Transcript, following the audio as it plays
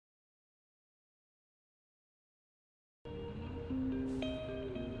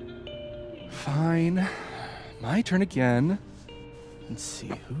Fine. My turn again. Let's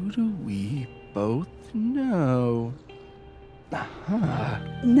see, who do we both know?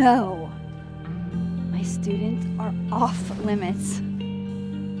 No. My students are off limits.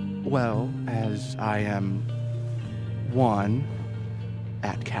 Well, as I am 1,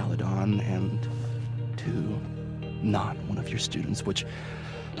 at Caledon, and 2, not one of your students, which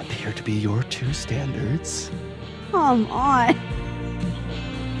appear to be your 2 standards. Come on.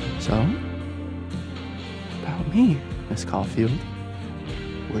 So, about me, Miss Caulfield.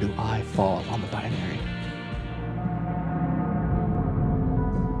 Where do I fall on the binary?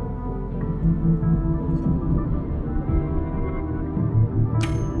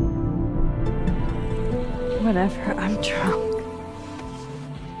 Whatever, I'm drunk.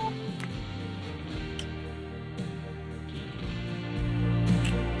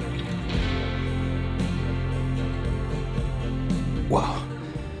 Whoa.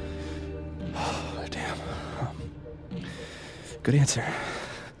 Oh, damn. Good answer.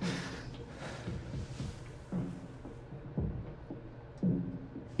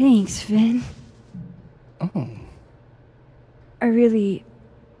 Thanks, Vin. Oh. I really...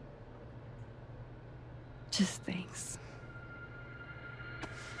 just thanks.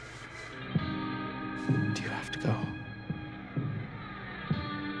 Do you have to go?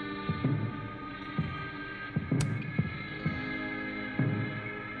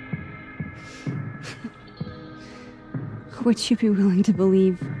 Would you be willing to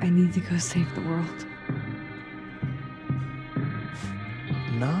believe I need to go save the world?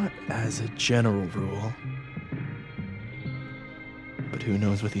 Not as a general rule. But who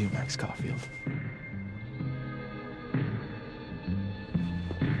knows with you, Max Caulfield?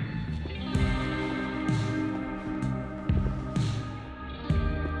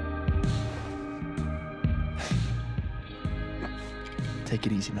 Take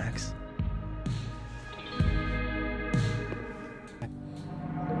it easy, Max.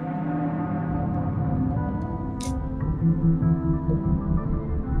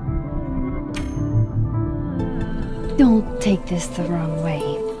 Don't take this the wrong way,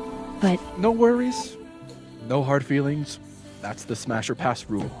 but... No worries. No hard feelings. That's the smash or pass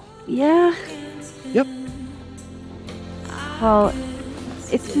rule. yeah? Yep. Well,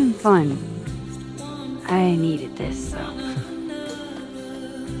 it's been fun. I needed this, so...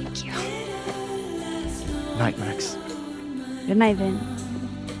 thank you. Night, Max. Good night, Vin.